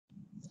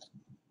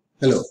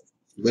Hello,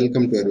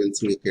 welcome to Arbind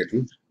Singh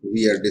Academy.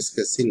 We are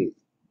discussing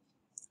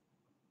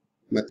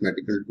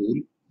mathematical tool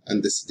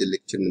and this is the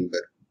lecture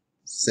number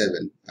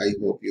 7. I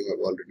hope you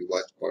have already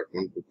watched part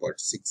 1 to part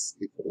 6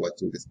 before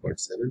watching this part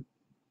 7.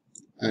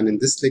 And in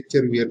this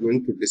lecture we are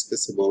going to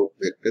discuss about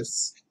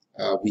vectors.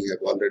 We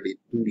have already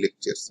 2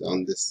 lectures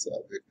on this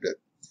vector.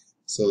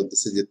 So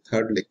this is the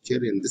third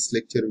lecture. In this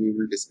lecture we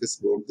will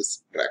discuss about the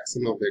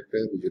subtraction of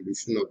vectors,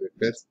 resolution of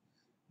vectors,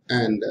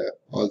 and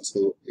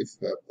also if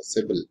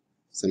possible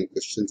some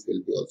questions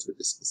will be also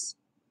discussed.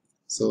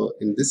 So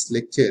in this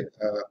lecture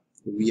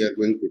we are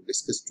going to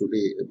discuss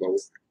today about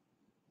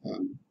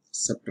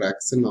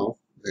subtraction of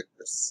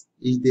vectors.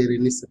 Is there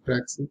any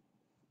subtraction?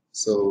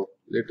 So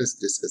let us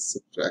discuss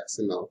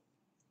subtraction of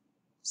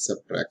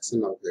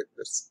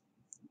vectors.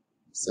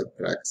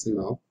 Subtraction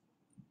of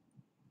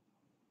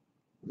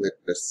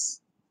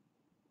vectors.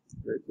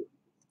 Right.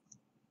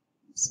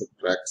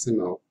 Subtraction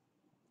of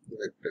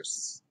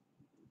vectors.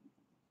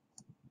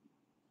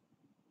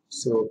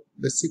 So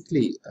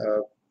basically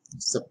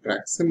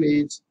subtraction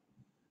is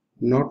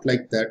not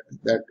like that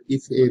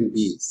if A and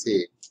B,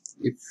 say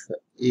if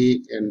A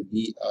and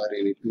B are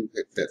any two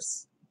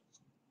vectors,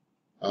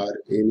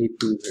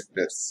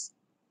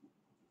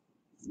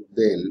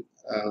 then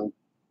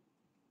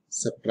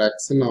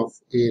subtraction of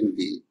A and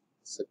B,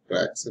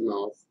 subtraction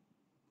of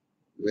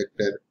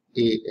vector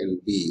A and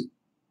B,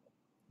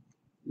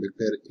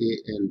 vector A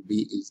and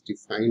B is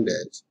defined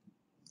as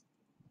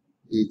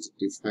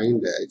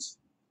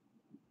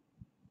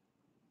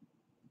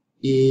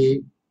A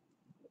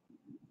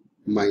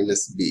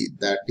minus B,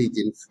 that is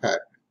in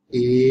fact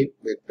A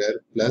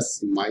vector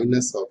plus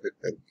minus of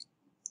vector B,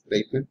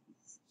 right now?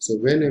 So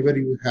whenever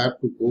you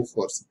have to go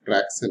for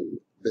subtraction,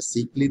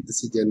 basically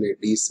this is an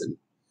addition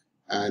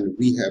and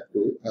we have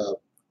to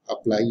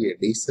apply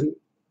addition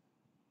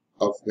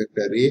of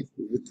vector A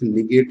with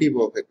negative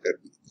of vector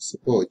B.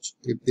 Suppose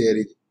if there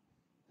is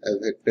a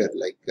vector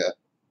like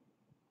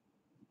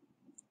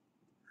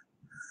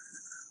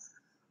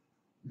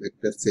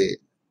vector, say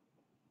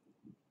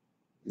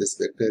this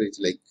vector is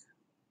like,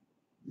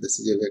 this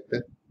is a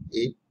vector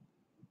A,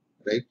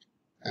 right?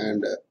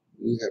 And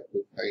we have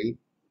to find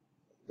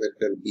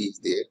vector B is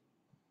there,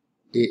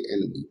 A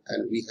and B,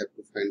 and we have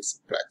to find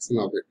subtraction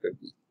of vector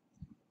B.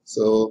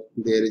 So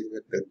there is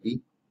vector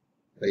B,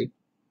 right?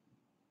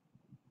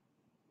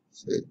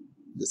 So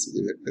this is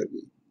a vector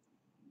B.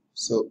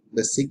 So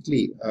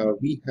basically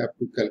we have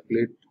to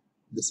calculate,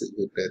 this is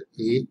vector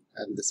A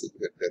and this is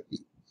vector B.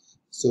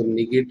 So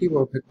negative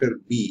of vector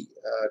B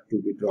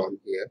to be drawn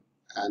here,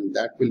 and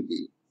that will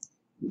be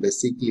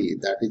basically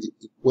that is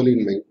equal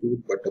in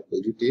magnitude but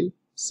opposite in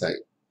sign.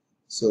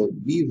 So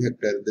B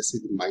vector, this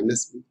is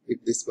minus B.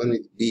 If this one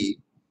is B,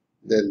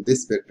 then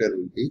this vector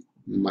will be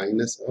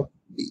minus of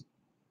B.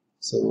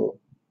 So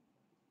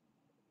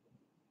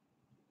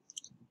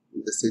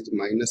this is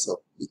minus of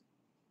B,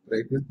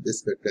 right now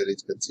this vector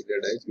is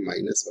considered as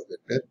minus of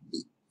vector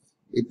B.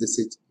 If this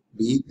is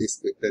B,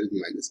 this vector is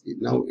minus B.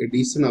 Now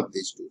addition of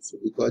these two, so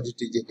because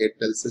it is a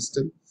head-tail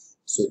system,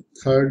 so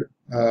third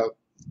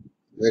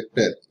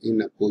vector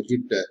in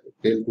opposite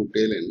tail to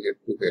tail and head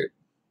to head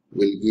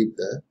will give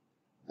the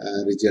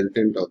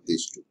resultant of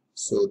these two.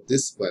 So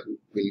this one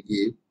will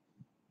give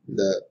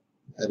the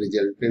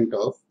resultant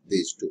of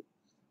these two,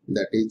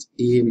 that is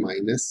A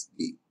minus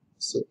B.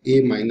 So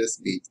A minus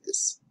B is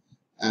this,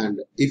 and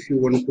if you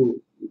want to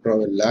draw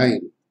a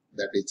line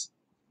that is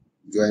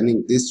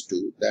joining these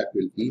two, that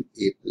will be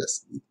A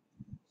plus B.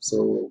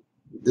 So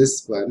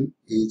this one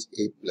is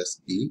A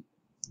plus B,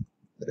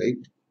 right?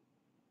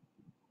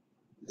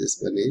 This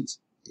one is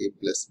A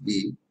plus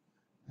B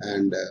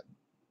and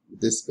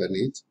this one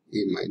is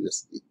A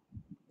minus B,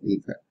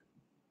 in fact.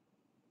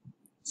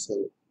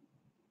 So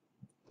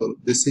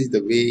this is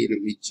the way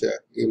in which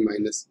A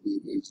minus B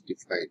is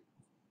defined,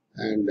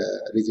 and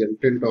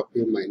resultant of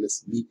A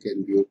minus B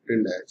can be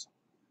obtained as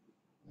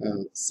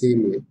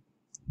same way,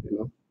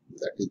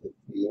 that is the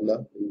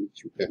formula in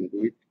which you can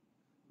do it,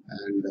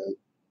 and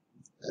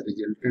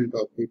resultant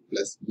of A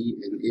plus B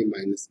and A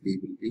minus B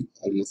will be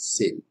almost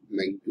same,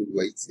 magnitude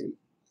wise same.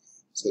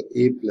 So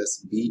A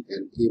plus B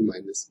and A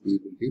minus B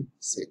will be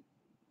same.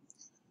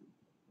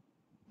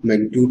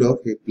 Magnitude of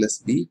A plus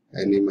B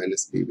and A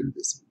minus B will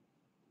be same,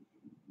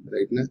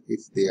 right now,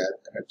 if they are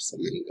at some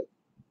angle.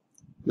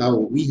 Now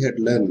we had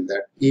learned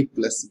that A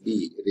plus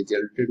B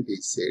resultant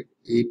is said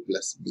A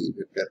plus B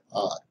vector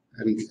R,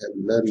 and we have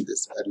learned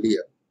this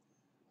earlier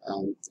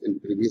in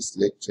previous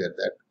lecture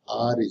that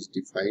R is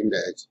defined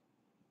as,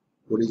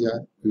 what is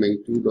R?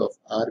 Magnitude of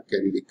R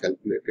can be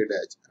calculated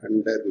as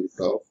under root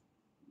of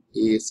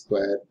A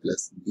square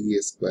plus B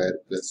square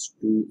plus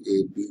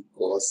 2AB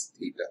cos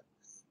theta,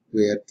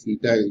 where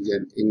theta is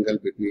an angle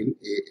between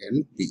A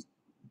and B.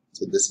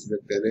 So this is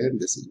vector A and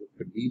this is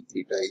vector B.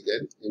 Theta is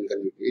an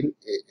angle between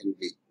A and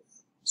B.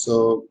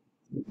 So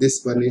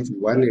this one is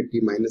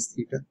 180 minus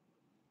theta,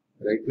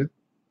 right now.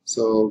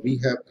 So we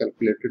have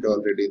calculated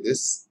already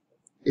this.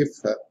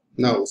 If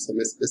now some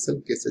special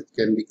cases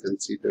can be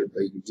considered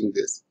by using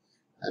this,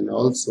 and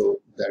also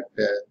that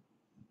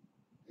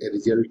a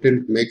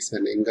resultant makes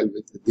an angle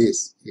with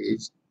this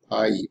is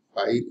phi.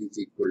 Phi is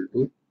equal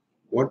to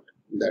what?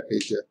 That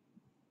is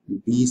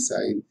b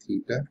sin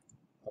theta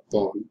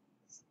upon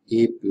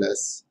a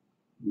plus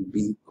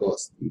b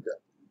cos theta.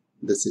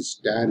 This is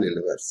tan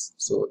inverse.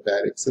 So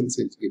directions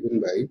is given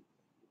by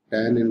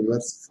tan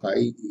inverse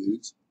phi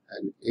is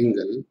an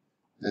angle,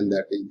 and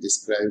that is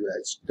described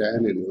as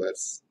tan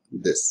inverse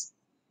this.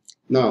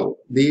 Now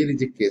there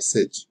is a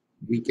cassage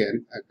we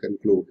can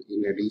conclude.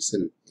 In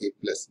addition, a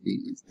plus b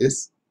is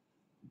this.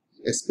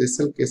 A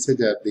special cases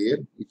are there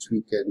which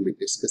we can be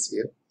discuss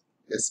here.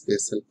 A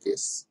special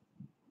case.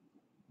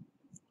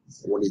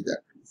 What is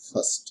that?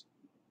 First,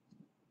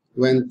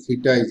 when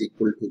theta is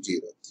equal to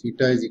 0.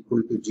 Theta is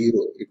equal to 0,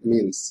 it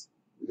means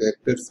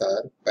vectors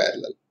are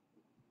parallel.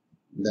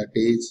 That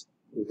is,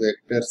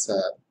 vectors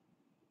are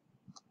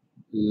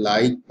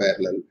like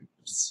parallel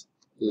vectors.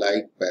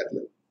 Like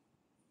parallel.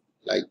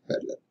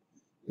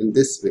 In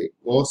this way,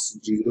 cos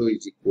 0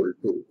 is equal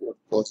to what?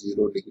 Cos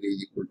 0 degree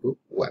is equal to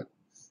 1.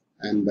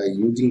 And by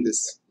using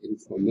this in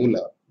formula,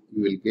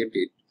 you will get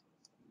it.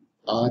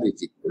 R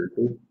is equal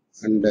to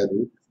under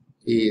root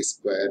a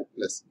square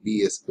plus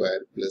b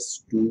square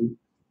plus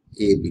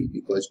 2ab,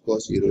 because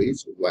cos 0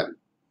 is 1.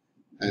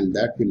 And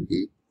that will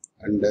be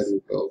under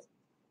root of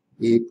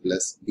a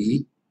plus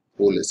b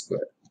whole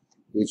square,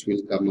 which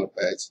will come up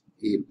as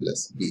a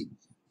plus b.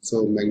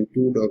 So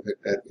magnitude of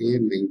vector a,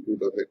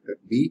 magnitude of vector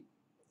b,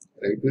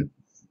 right now.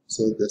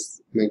 So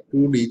this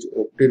magnitude is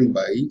obtained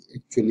by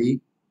actually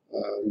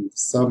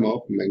sum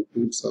of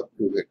magnitudes of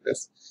two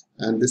vectors,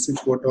 and this is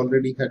what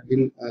already had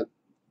been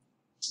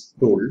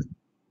told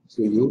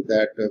to you,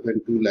 that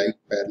when two like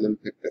parallel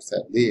vectors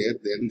are there,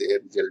 then their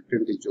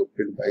resultant is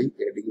obtained by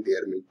adding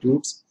their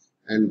magnitudes,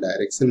 and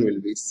direction will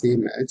be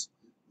same as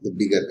the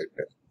bigger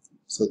vector.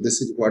 So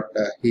this is what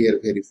here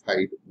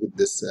verified with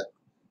this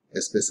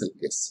special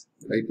case,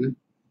 right now.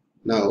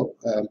 Now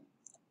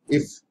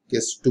if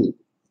case 2,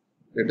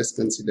 let us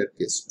consider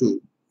case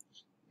 2.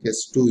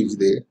 Case 2 is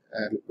there,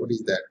 and what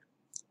is that?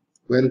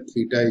 When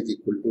theta is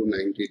equal to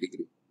 90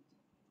 degree.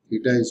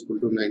 Theta is equal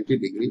to 90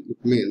 degree,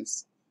 it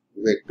means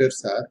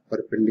vectors are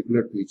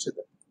perpendicular to each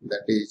other.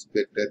 That is,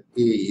 vector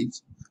A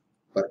is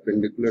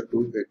perpendicular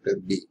to vector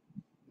B.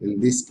 In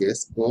this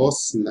case,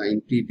 cos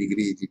 90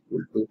 degree is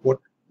equal to what?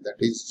 That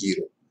is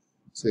 0.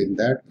 So in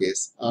that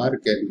case, R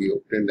can be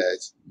obtained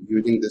as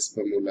using this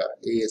formula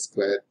a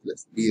square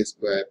plus b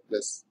square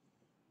plus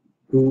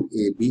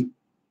 2ab,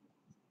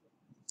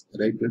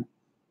 right now,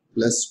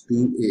 plus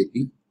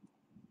 2ab,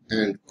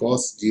 and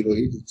cos 0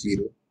 is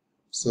 0.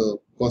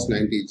 So cos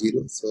 90 is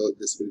 0, so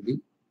this will be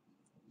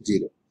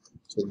 0.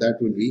 So that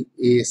will be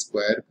a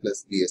square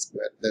plus b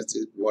square. That's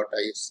what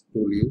I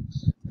told you,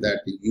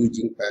 that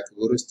using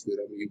Pythagoras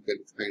theorem you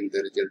can find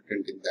the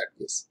resultant in that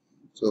case.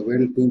 So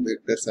when two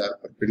vectors are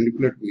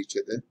perpendicular to each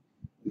other,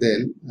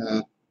 then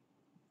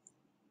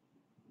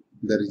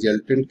the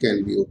resultant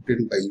can be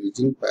obtained by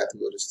using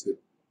Pythagoras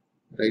theorem,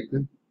 right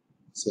now.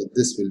 So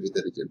this will be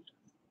the result.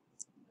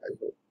 I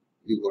hope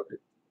you got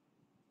it,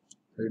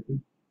 right now.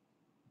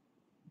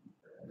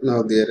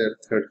 Now there are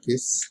third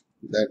case,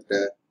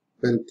 that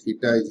when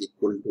theta is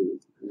equal to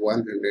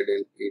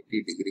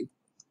 180 degree,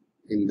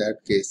 in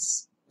that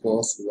case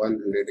cos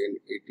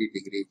 180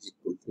 degree is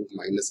equal to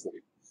minus 1,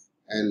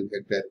 and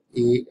vector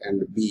A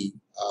and B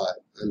are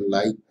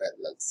unlike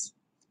parallels.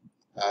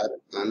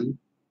 Parallel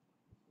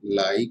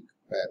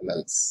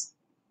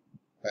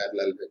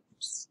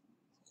vectors,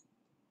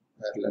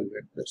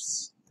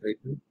 right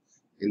now.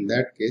 In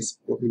that case,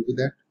 what will be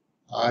that?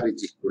 R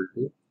is equal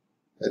to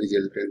the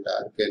resultant.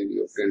 R can be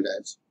obtained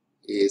as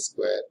a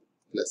square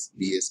plus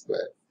b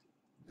square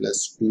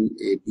plus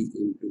 2ab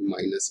into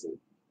minus 1,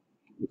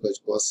 because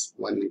cos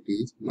 180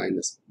 is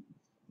minus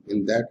 1.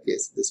 In that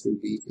case, this will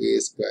be a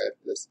square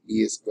plus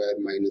b square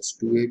minus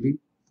 2ab,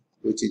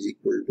 which is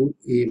equal to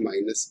a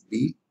minus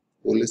b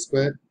whole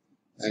square,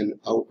 and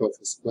out of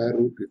square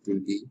root it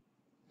will be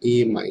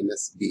a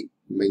minus b.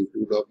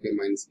 Magnitude of a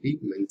minus b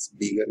means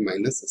bigger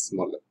minus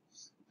smaller.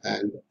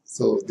 And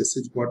so this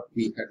is what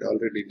we had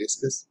already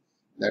discussed,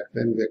 that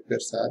when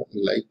vectors are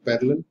like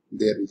parallel,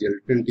 their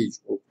resultant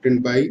is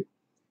obtained by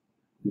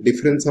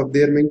difference of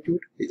their magnitude,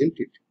 isn't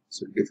it?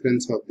 So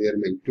difference of their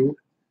magnitude,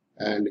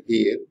 and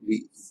here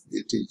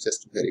it is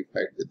just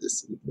verified with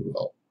this simple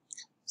law.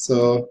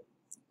 So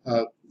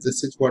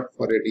this is what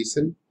for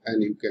addition,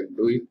 and you can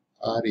do it.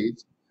 R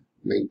is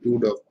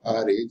magnitude of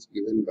R is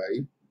given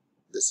by,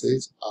 this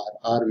is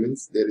R. R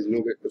means there is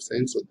no vector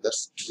sign, so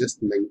that's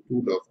just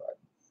magnitude of R.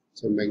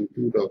 So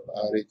magnitude of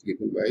R is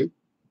given by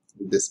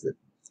this way.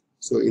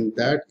 So in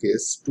that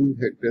case, two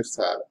vectors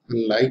are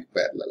unlike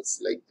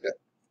parallels, like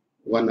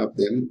one of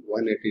them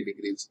 180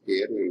 degrees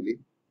here only.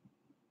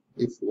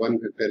 If one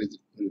vector is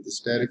in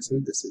this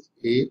direction, this is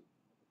A,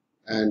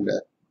 and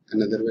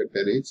another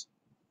vector is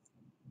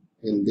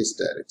in this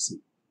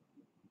direction,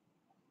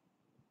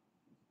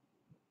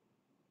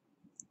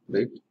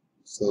 right?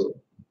 So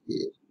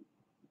here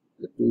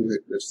the two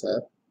vectors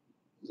are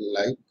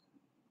like,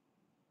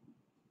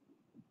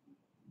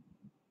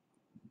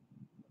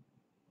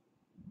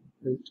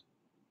 right?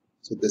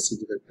 So this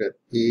is vector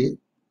A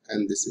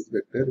and this is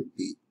vector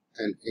B,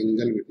 and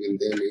angle between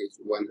them is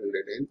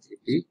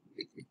 180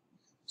 degree.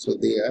 So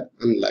they are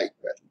unlike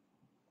parallel.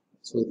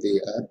 So they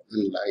are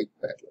unlike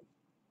parallel.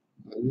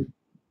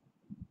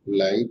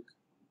 Unlike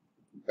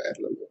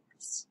parallel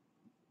vectors.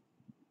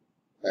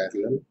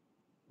 Parallel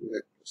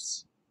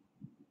vectors.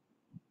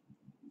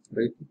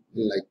 Right?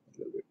 Unlike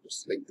parallel vectors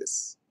like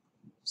this.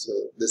 So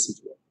this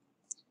is what.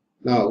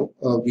 Now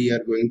we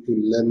are going to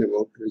learn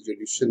about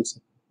resolutions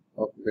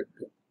of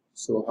vector.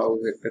 So how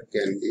vector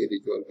can be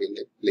resolved in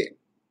a plane.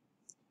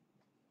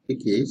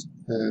 It is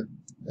a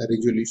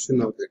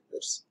resolution of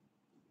vectors.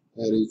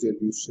 A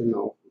resolution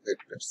of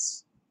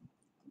vectors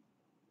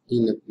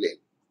in a plane.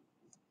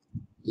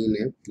 In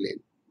a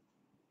plane.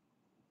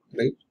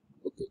 Right?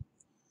 Okay.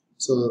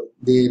 So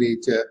there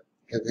is a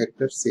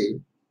vector,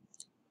 say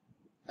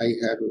I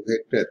have a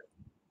vector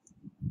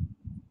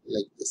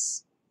like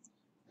this,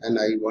 and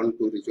I want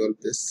to resolve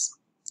this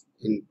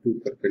in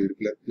two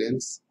perpendicular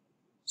planes.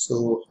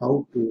 So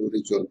how to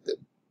resolve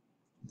them?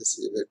 This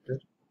is a vector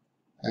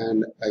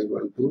and I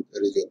want to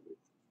resolve it.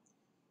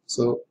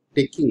 So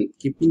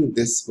keeping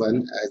this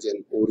one as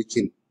an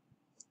origin,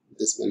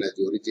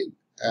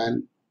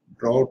 and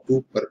draw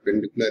two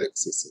perpendicular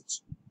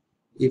axes.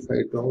 If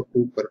I draw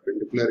two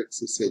perpendicular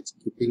axes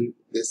keeping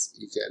this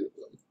is an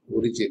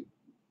origin,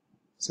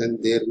 then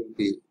there will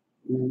be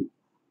two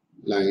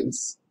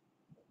lines,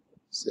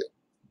 say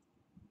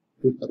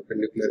two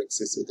perpendicular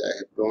axes I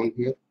have drawn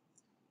here,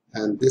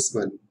 and this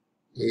one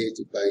is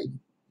by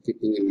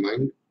keeping in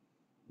mind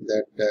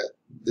that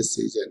this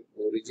is an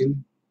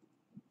origin,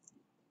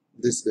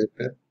 this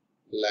vector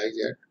lies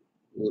at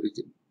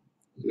origin,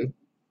 and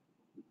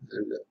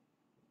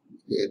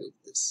here is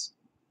this.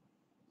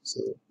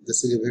 So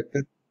this is a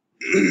vector.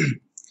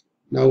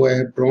 Now I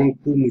have drawn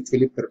two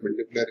mutually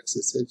perpendicular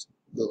axes.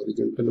 The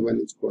horizontal one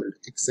is called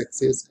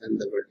x-axis and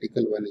the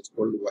vertical one is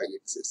called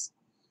y-axis.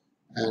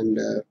 And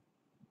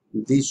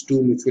these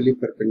two mutually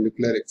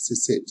perpendicular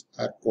axes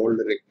are called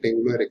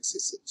rectangular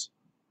axes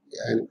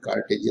and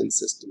Cartesian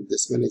system.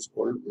 This one is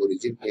called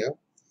origin here.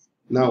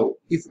 Now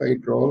if I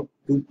draw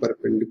two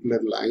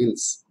perpendicular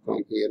lines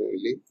from here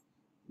only,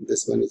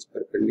 this one is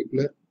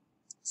perpendicular,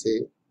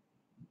 say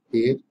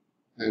here,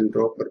 and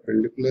draw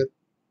perpendicular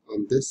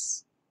on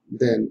this,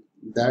 then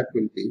that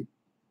will be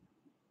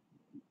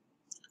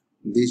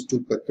these two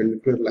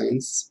perpendicular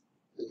lines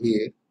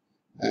here,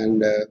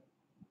 and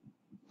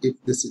if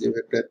this is a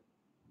vector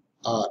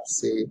R,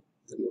 say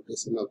the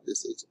notation of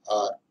this is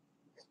R,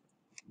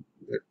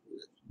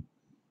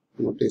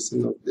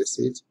 notation of this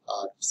is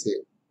R,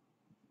 say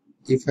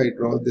if I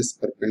draw this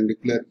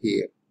perpendicular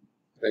here,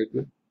 right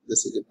now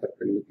this is a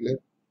perpendicular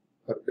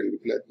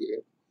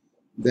here,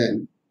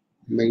 then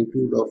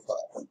magnitude of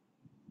R,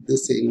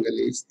 this angle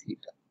is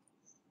theta.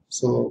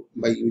 So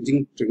by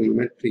using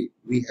trigonometry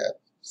we have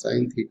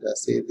sin theta,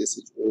 say this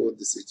is O,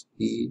 this is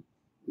P,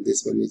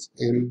 this one is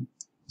M.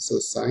 So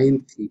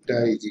sin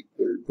theta is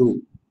equal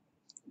to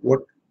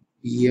what?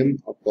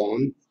 Pm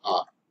upon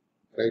R,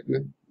 right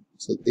now.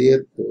 So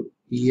therefore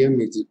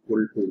Pm is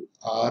equal to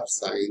R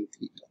sin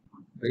theta,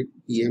 right?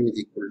 Pm is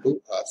equal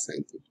to R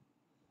sin theta.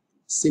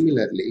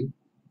 Similarly,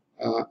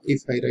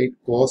 if I write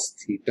cos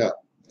theta,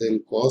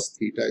 then cos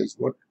theta is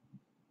what?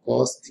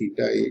 Cos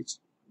theta is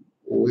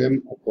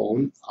Om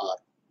upon R,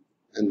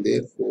 and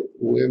therefore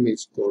Om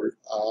is called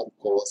R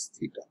cos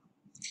theta.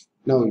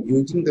 Now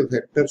using the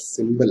vector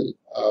symbol,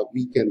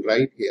 we can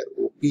write here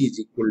OP is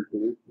equal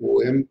to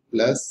Om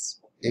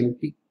plus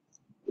MP.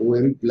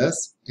 Om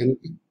plus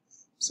MP.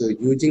 So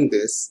using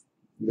this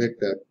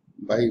vector,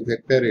 by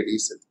vector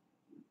addition,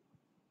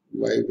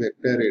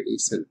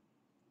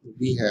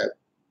 we have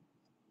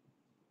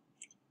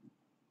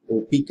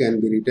OP can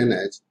be written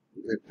as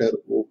vector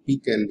OP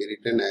can be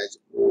written as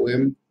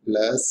Om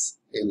plus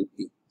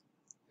MP,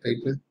 right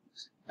now,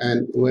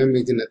 and Om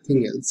is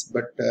nothing else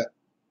but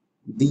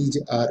these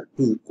are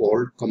two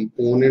called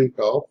component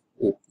of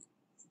OP.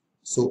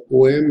 So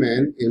Om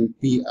and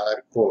MP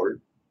are called,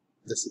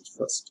 this is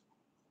first,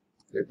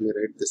 let me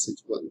write this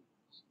is one.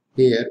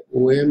 Here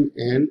Om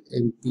and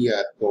MP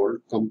are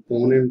called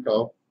component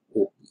of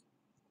OP,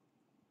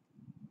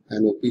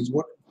 and OP is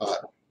what?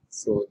 R.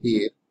 So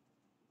here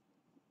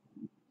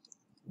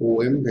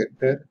Om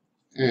vector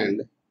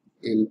and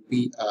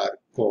MP are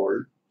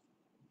called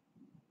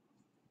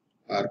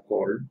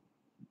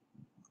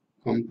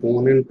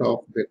component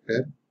of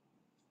vector,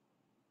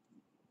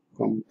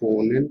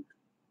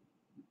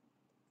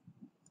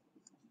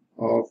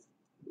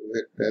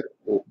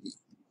 OP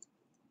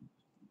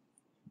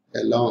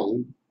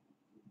along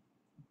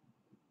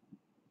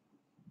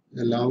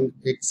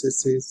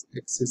x-axis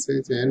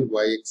and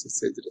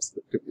y-axis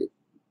respectively.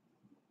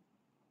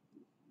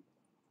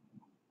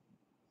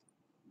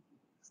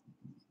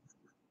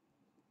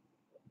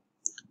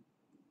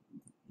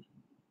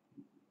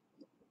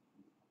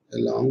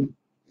 Along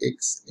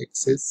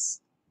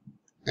x-axis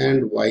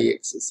and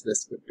y-axis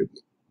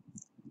respectively.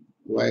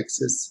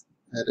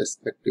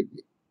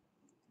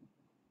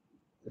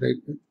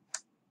 Right?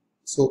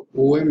 So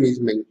Om is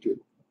magnitude.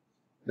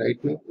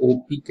 Right now,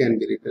 OP can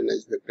be written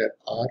as vector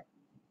R,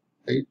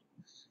 right?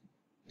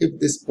 If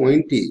this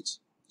point is,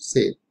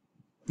 say,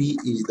 P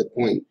is the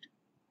point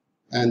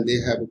and they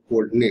have a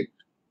coordinate.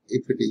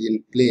 If it is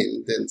in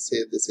plane, then say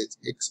this is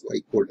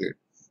XY coordinate.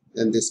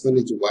 Then this one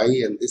is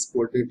Y and this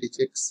coordinate is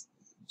X.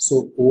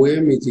 So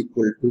OM is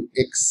equal to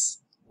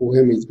X.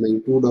 OM is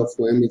magnitude of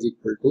OM is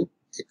equal to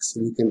X.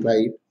 We can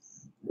write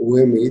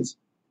OM is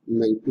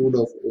magnitude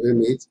of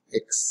OM is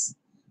X.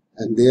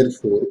 And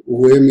therefore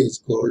OM is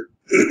called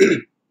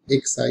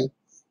XI.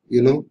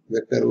 You know,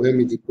 vector OM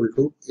is equal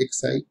to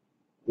XI.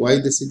 Why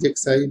this is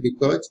XI?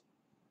 Because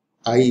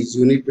I is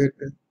unit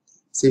vector.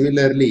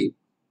 Similarly,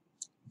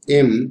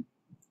 M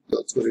is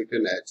also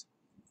written as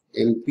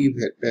MP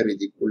vector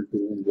is equal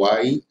to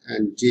Y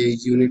and J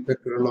is unit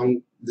vector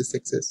along this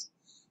axis.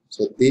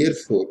 So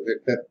therefore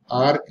vector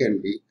R can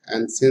be,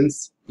 and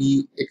since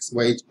P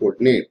XY is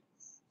coordinate,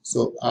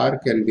 so R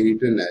can be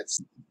written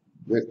as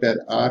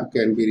vector R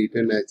can be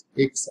written as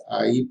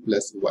XI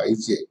plus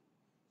YJ.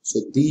 So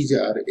these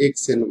are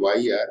X and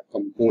Y are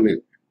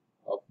component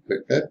of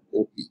vector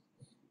OP.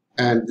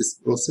 And this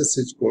process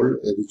is called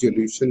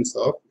resolutions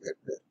of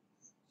vector.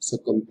 So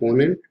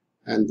component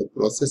and the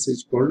process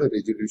is called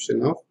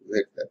resolution of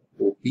vector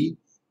OP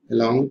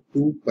along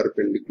two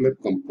perpendicular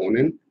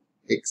component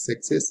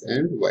x-axis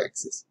and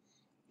y-axis.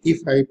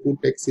 If I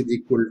put x is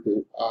equal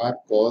to r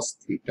cos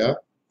theta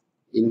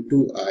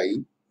into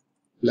I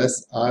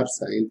plus r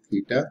sin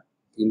theta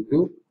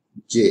into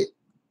j,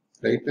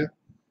 right now,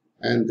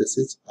 and this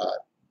is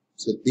r.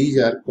 So these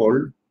are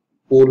called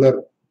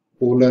polar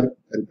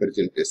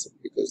representation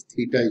because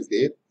theta is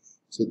there.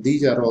 So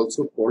these are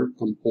also called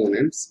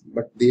components,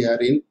 but they are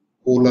in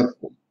polar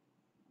form.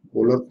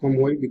 Polar form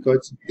why?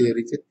 Because there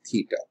is a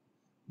theta.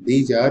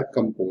 These are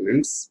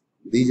components.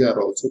 These are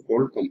also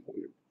called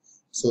components.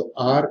 So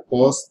r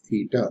cos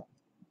theta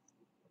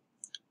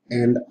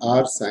and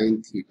r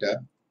sin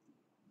theta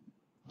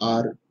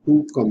are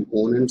two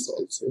components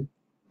also.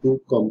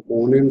 Two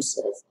components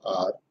of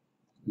r.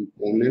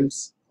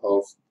 Components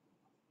of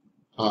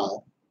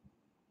r.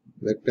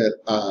 Vector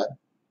r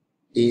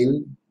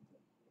in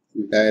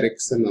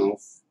direction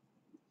of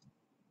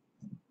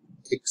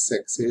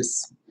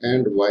x-axis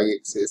and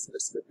y-axis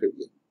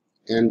respectively,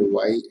 and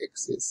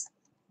y-axis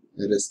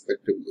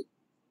respectively,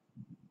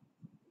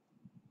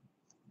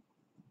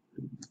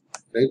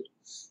 right?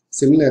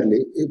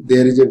 Similarly, if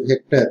there is a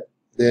vector,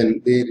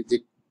 then there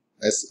is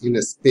as in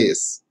a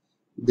space,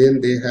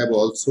 then they have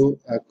also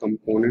a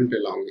component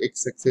along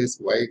x-axis,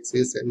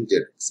 y-axis and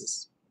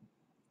z-axis.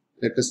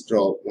 Let us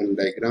draw one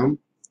diagram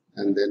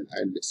and then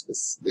I'll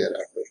discuss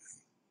thereafter.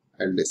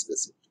 I'll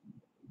discuss it.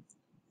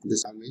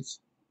 This image,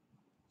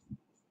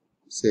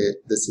 say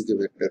this is a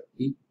vector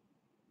P,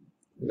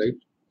 right?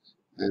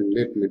 And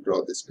let me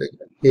draw this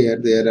diagram. Here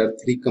there are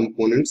three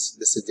components.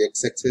 This is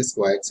x-axis,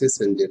 y-axis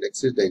and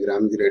z-axis.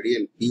 Diagram is ready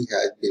and P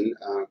has been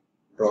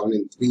drawn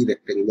in three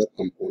rectangular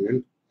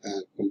component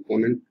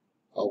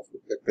of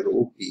vector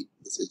OP.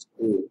 This is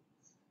O.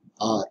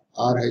 R.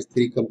 R has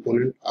three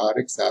components,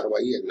 Rx,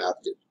 Ry and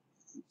Rz.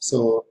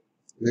 So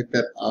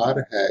vector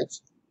R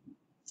has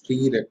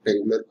three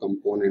rectangular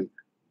component.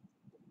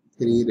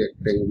 We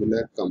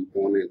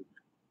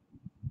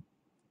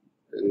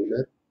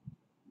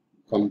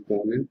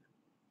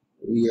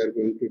are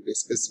going to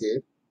discuss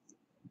here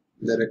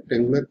the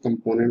rectangular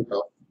component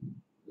of,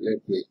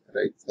 let me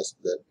write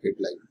first the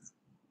headline.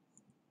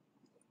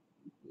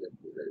 Let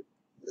me write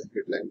the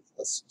headline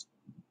first.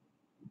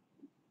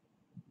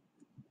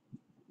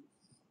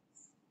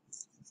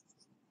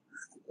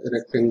 The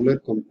rectangular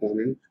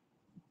component,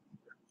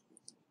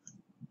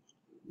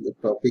 the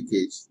topic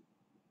is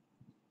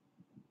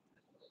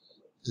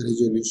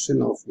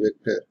resolution of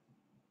vector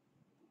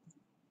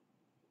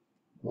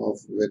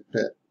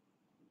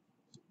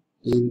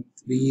in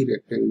three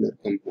rectangular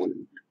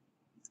component.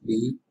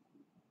 Three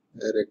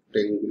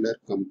rectangular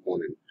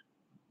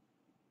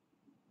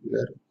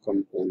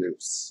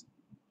components,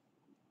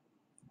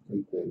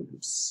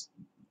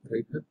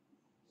 right?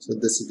 So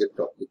this is the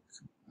topic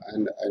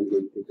and I'm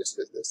going to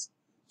discuss this.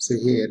 So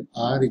here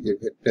R is a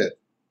vector.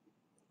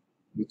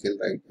 We can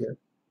write here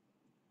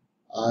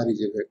R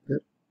is a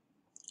vector.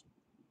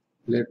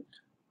 Let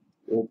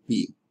OP,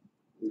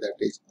 that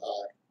is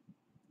R,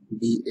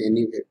 be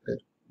any vector,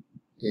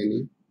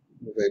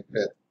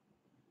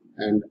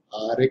 and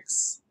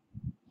Rx,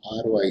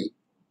 Ry,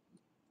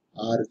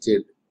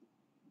 Rz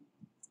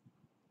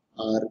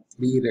are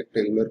three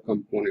rectangular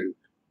component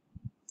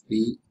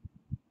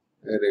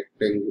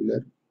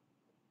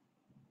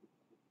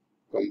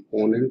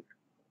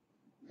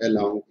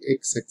along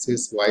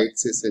x-axis,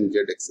 y-axis and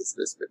z-axis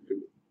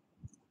respectively.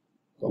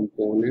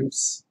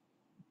 Components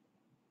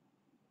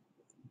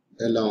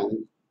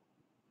along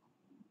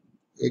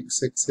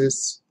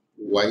x-axis,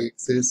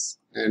 y-axis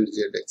and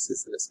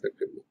z-axis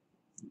respectively,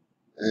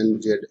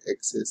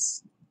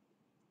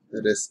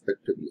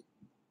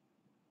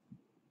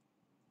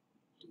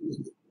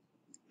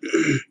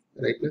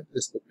 right now,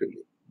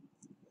 respectively.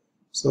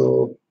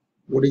 So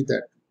what is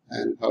that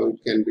and how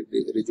it can be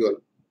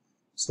resolved?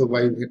 So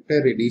by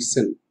vector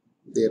addition,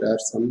 there are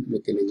some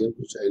mechanisms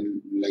which I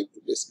like to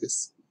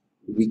discuss.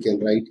 We can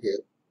write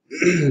here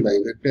by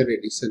vector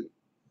addition.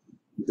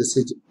 This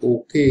is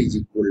OK is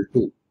equal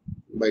to,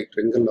 by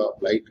triangle law,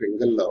 apply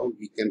triangle law,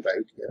 we can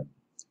write here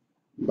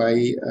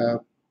by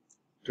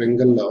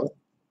triangle law,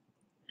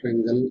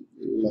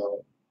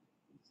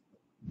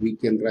 we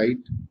can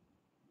write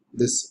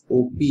this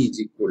OP is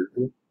equal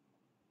to,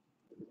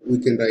 we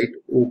can write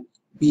OP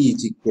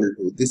is equal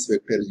to, this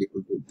vector is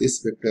equal to this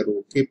vector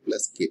OK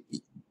plus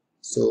KP.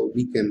 So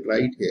we can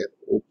write here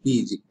OP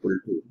is equal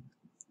to,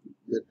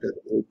 vector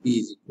OP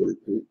is equal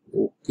to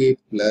OK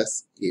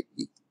plus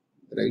KP,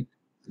 right?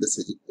 This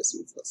is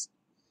equation first.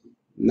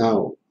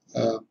 Now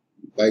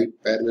by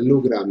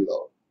parallelogram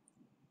law,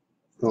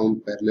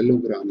 from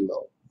parallelogram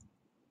law,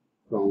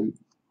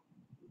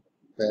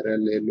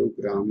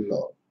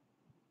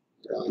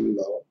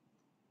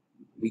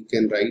 we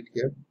can write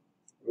here,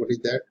 what is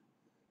that?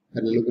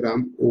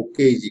 Parallelogram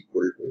OK is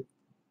equal to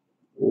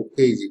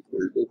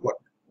what?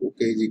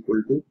 OK is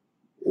equal to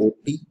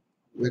OT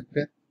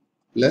vector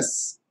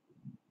plus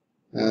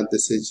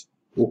this is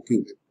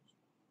OQ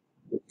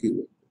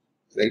vector,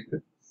 right?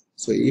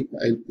 So if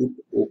I put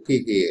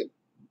OK here,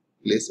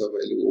 place of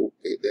value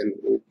OK, then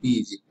OP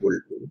is equal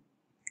to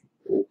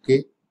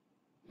OK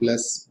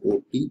plus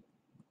OT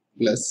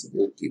plus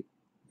OQ,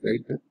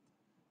 right?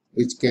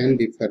 Which can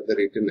be further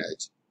written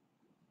as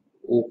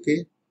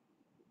OK.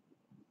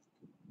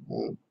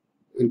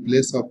 In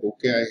place of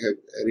OK, I have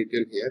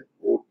written here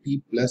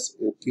OT plus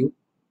OQ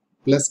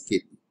plus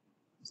KP.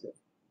 So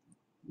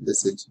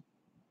this is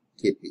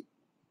KP.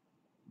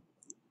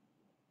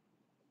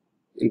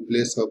 In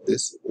place of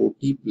this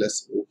OT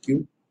plus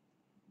OQ,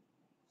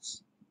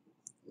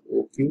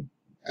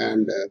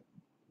 and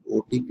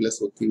OT plus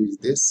OQ is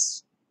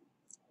this,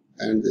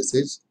 and this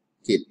is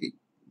KP.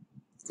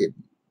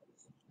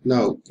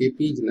 Now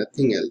KP is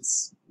nothing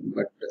else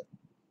but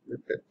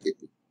vector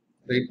KP,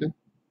 right? Now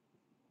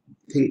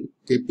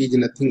KP is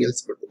nothing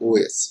else but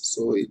OS,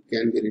 so it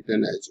can be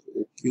written as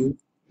OQ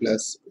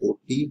plus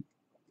OT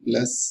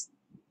plus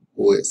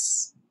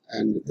OS,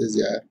 and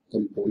these are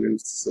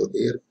components. So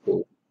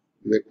therefore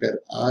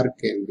vector R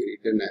can be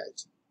written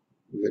as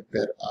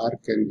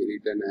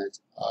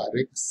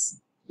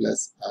Rx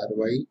plus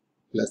Ry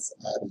plus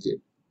Rj,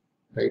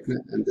 right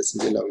now, and this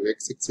is along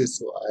x-axis,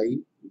 so I,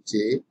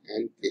 J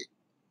and K,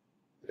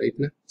 right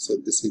now. So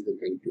this is the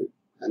magnitude,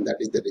 and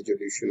that is the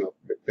resolution of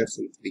vectors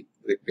in three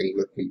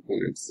rectangular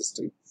component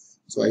system.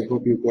 So I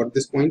hope you got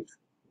this point.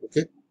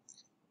 Okay,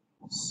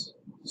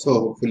 so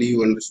hopefully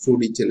you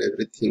understood each and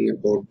everything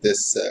about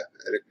this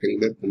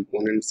rectangular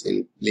components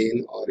in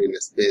plane or in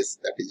a space,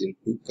 that is in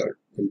two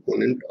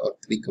component or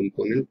three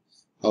component,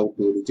 how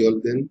to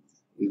resolve them.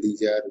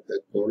 These are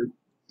the called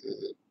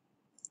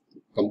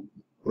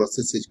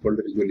process is called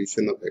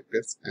resolution of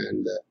vectors,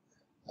 and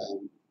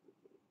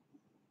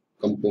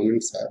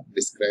components are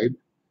described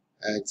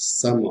as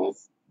sum of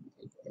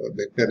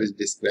vector is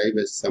described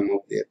as sum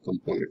of their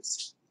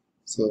components.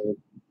 So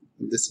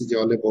this is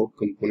all about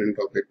component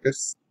of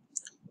vectors.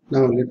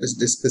 Now let us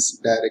discuss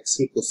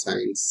direction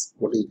cosines.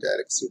 What is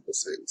direction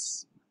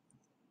cosines?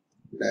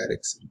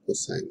 Direction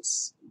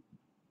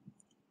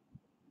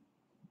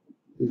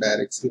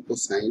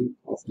cosine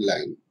of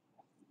line.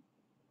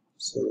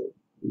 So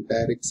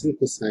direction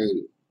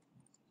cosine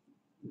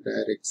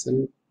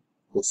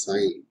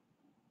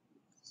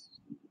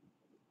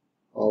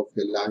of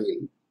a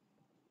line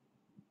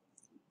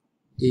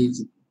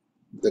is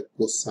the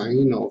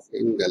cosine of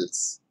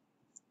angles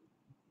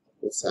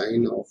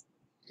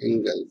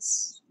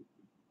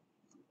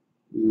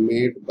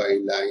made by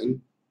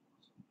line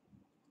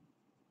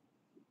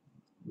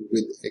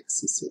with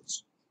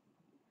x-axis,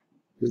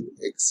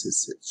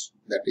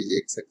 that is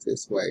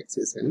x-axis,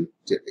 y-axis and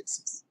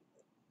z-axis.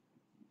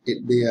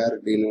 They are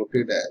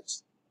denoted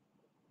as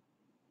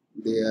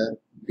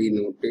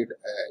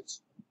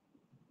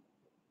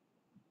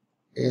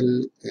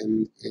L,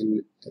 M,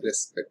 N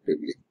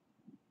respectively.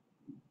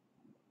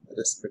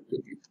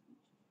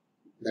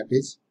 That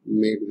is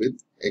made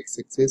with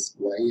x-axis,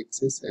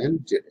 y-axis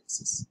and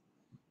z-axis.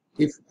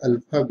 If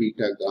alpha,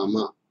 beta,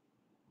 gamma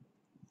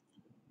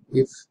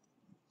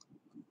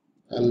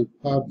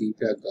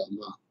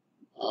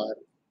are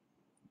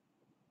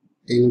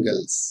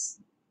angles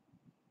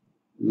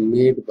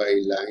made by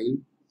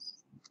line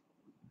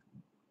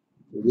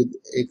with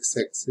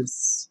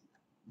x-axis,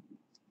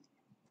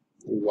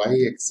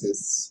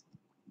 y-axis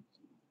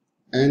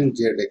and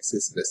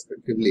z-axis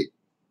respectively,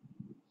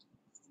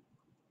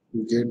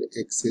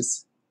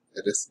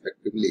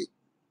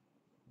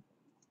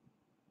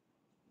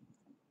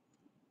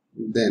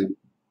 then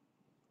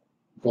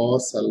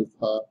cos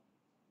alpha,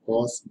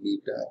 cos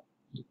beta,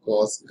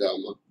 cos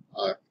gamma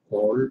are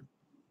called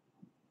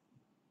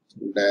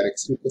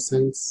direction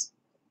cosines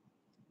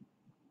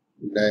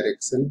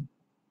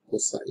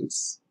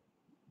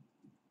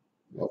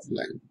of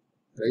line,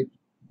 right?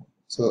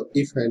 So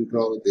if I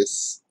draw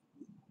this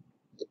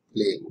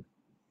plane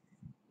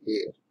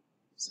here,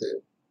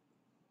 say,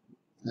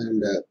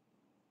 and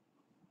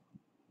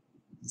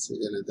this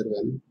is another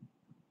one,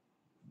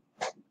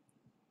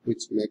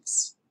 which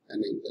makes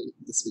an angle.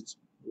 This is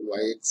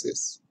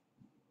y-axis,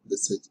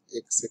 this is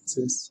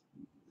x-axis,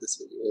 this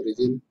is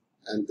origin,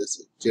 and this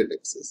is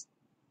z-axis.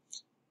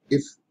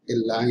 If a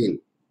line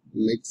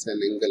makes an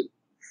angle,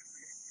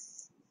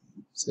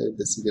 say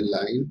this is a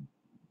line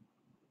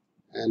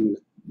and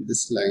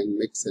this line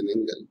makes an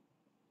angle,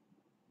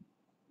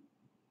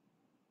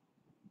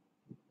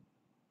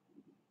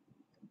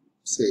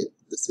 say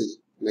this is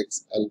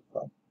makes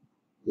alpha,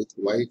 with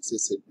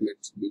y-axis it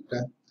makes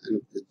beta, and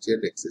with the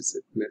z-axis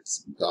it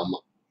makes gamma,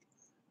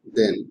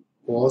 then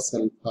cos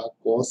alpha,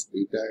 cos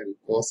beta, and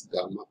cos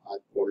gamma are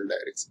called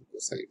direction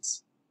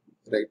cosines.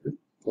 Right?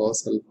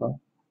 Cos alpha,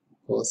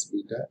 cos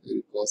beta,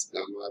 and cos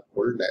gamma are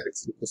called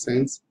direction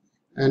cosines,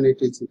 and it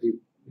is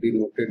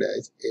denoted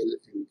as L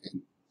and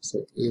N. So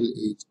L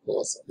is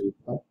cos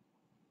alpha,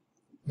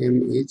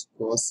 M is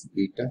cos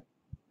beta,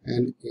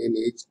 and N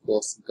is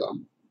cos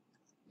gamma.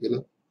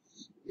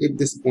 If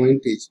this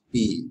point is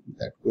P,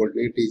 that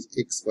coordinate is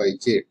x, y,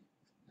 z,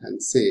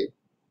 and say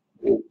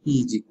OP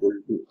is equal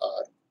to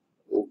R,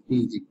 OP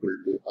is equal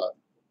to R,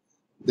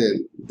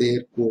 then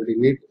their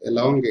coordinate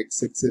along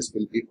x-axis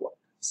will be what?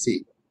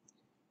 See,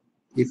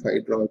 if I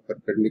draw a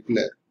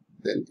perpendicular,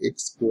 then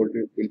x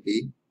coordinate will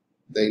be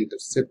the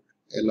intercept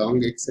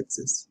along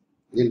x-axis,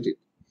 isn't it?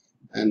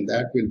 And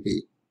that will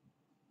be,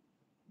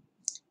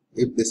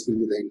 if this will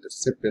be the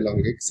intercept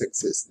along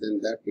x-axis, then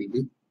that will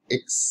be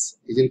x,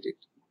 isn't it?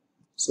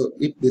 So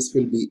if this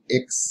will be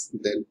x,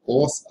 then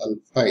cos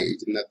alpha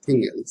is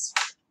nothing else.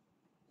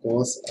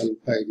 Cos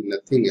alpha is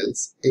nothing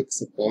else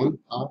x upon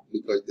r,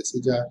 because this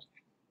is r,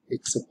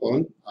 x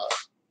upon r.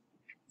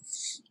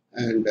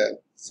 And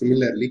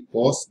similarly,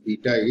 cos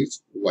beta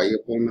is y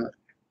upon r.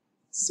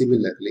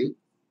 Similarly,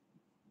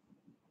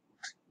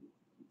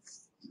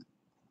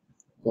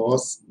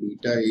 cos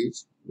beta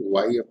is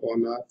y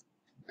upon r,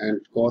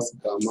 and cos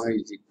gamma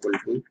is equal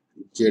to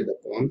z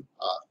upon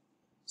r.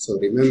 So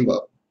remember,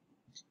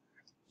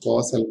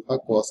 cos alpha,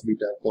 cos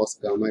beta, cos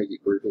gamma is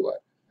equal to r.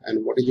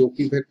 And what is OP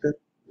vector?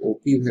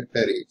 OP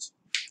vector is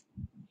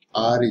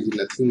r is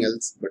nothing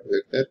else but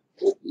vector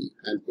OP,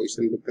 and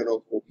position vector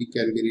of OP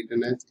can be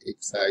written as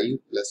xi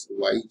plus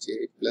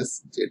yj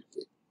plus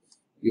zk.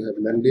 You have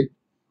learned it,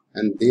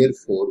 and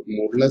therefore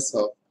modulus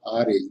of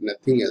r is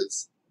nothing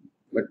else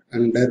but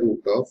under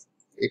root of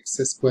x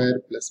square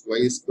plus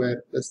y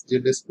square plus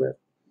z square,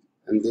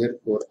 and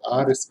therefore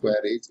r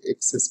square is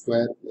x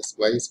square plus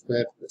y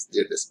square plus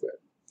z square.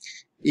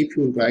 If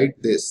you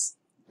write this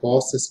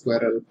cos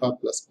square alpha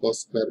plus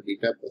cos square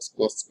beta plus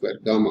cos square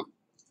gamma,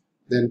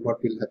 then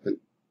what will happen?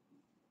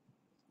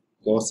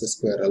 Cos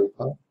square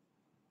alpha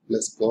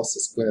plus cos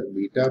square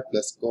beta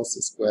plus cos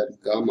square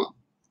gamma,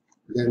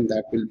 then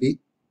that will be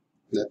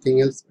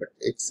nothing else but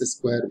x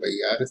square by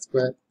r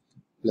square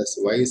plus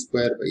y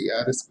square by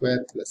r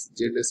square plus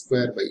z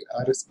square by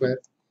r square,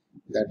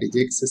 that is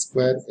x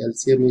square,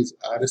 LCM is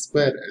r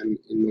square, and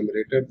in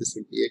numerator this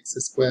will be x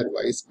square,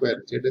 y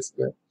square, z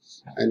square,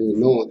 and you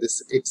know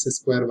this x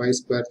square, y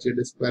square, z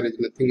square is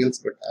nothing else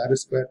but r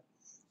square,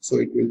 so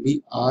it will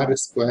be r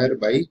square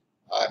by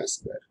r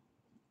square,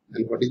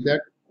 and what is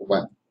that?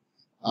 1.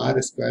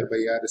 R square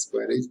by r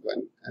square is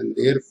 1, and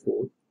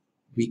therefore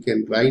we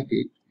can write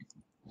it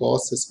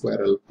cos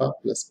square alpha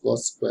plus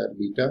cos square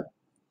beta,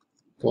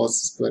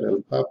 cos square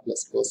alpha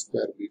plus cos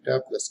square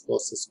beta plus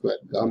cos square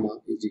gamma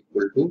is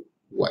equal to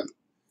 1.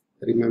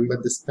 Remember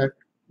this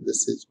fact.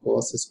 This is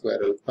cos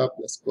square alpha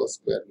plus cos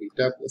square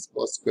beta plus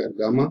cos square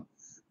gamma,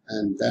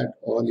 and that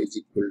all is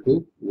equal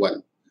to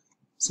 1.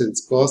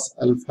 Since cos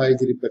alpha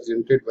is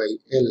represented by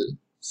L,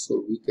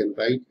 so we can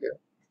write here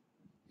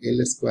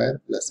L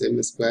square plus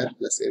m square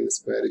plus n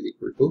square is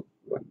equal to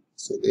 1.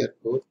 So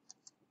therefore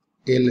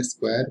L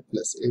square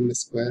plus m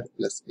square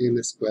plus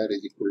n square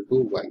is equal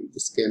to 1.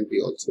 This can be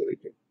also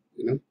written,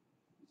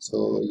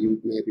 So you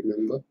may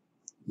remember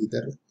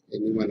either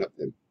any one of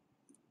them,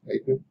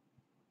 right?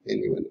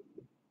 Any one of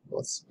them.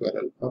 Cos square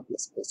alpha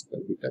plus cos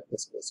square beta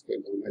plus cos square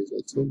gamma is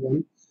also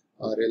 1,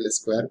 or L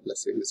square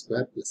plus m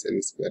square plus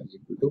n square is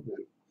equal to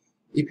 1.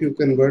 If you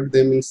convert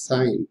them in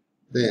sign,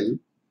 then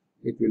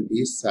it will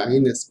be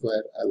sin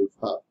square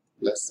alpha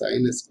plus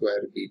sin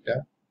square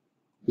beta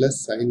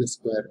plus sin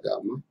square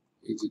gamma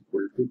is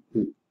equal to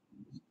 2,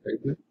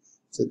 right now.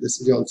 So this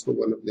is also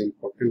one of the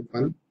important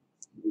one.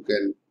 You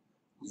can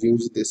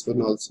use this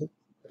one also,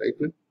 right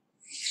now.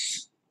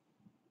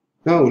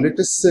 Now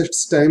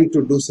it's time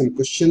to do some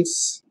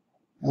questions.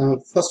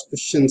 First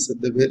questions,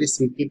 the very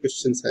simple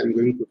questions I am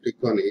going to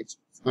take on is,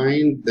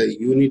 find the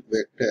unit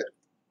vector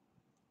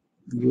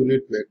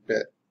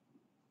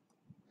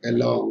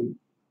along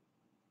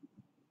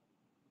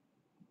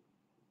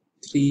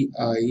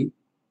 3i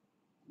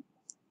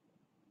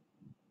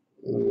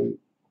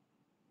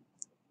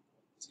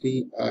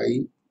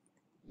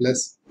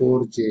plus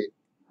 4j,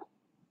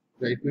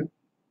 right now,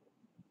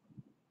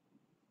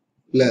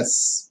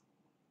 plus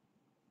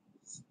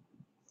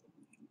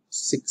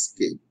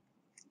 6k,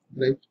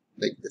 right,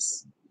 like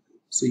this.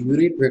 So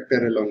unit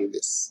vector along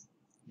this,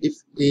 if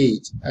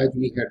age, as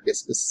we had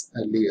discussed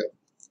earlier,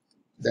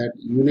 that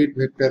unit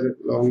vector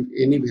along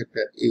any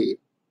vector A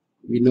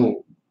we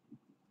know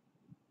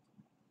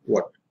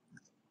what?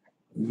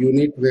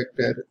 Unit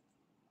vector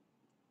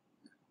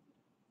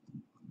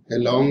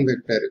along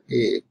vector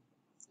A,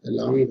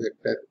 along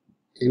vector,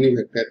 any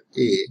vector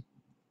A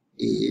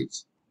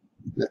is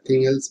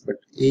nothing else but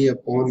A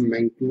upon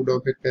magnitude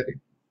of vector A.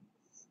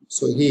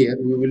 So here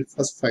we will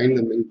first find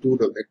the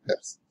magnitude of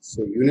vectors.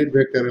 So unit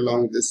vector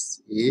along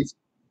this edge,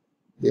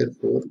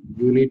 therefore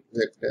unit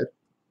vector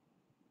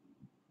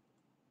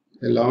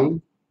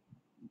along,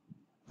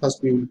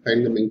 first we will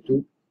find the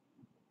magnitude,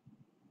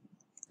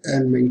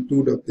 and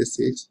magnitude of this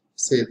edge,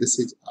 say this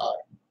is R.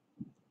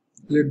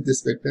 Let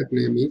this vector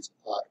name is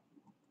R.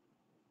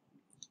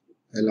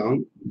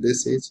 Along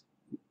this edge,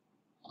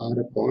 R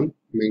upon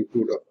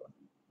magnitude of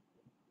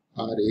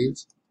R. R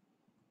is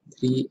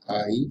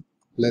 3I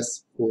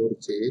plus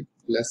 4j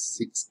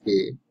plus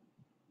 6k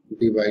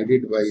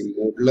divided by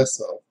modulus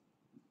of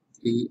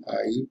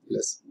 3I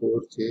plus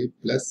 4j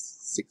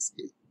plus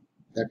 6k.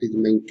 That is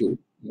magnitude.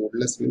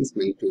 Modulus means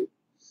magnitude.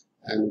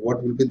 And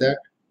what will be that?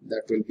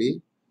 That will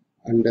be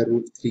under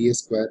root 3a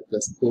square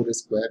plus 4a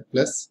square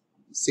plus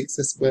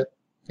 6a square.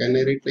 Can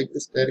I write like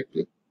this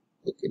directly?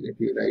 Okay, let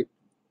me write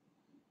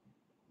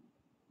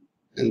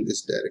in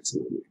this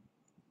direction only.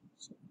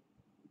 So,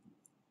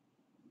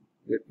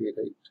 let me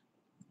write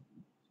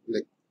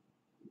like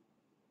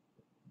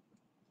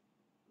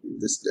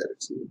this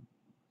direction.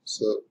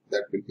 So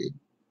that will be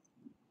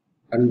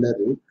under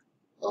root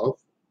of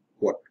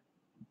what?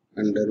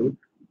 Under root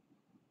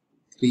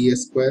 3a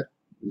square,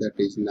 that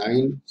is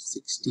 9,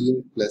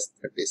 16 plus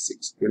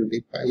 36,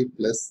 25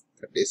 plus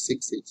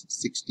 36 is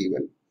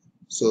 61.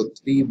 So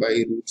 3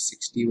 by root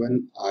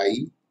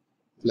 61I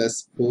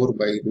plus 4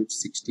 by root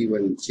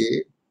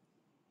 61j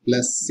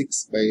plus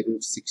 6 by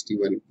root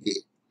 61k,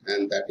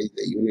 and that is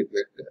the unit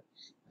vector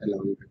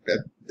along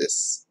vector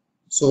this.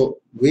 So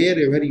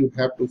wherever you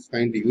have to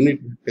find a unit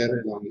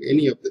vector along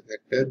any of the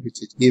vector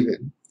which is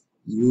given,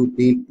 you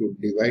need to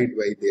divide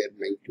by their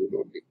magnitude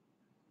only.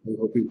 I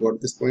hope you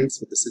got this point.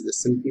 So this is the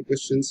simple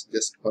questions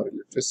just for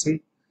illustration,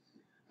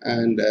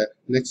 and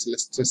next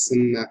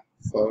illustration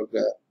for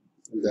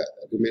the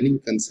remaining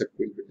concept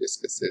will be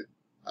discussed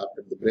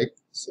after the break.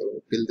 So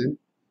till then,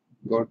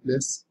 God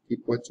bless,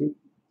 keep watching.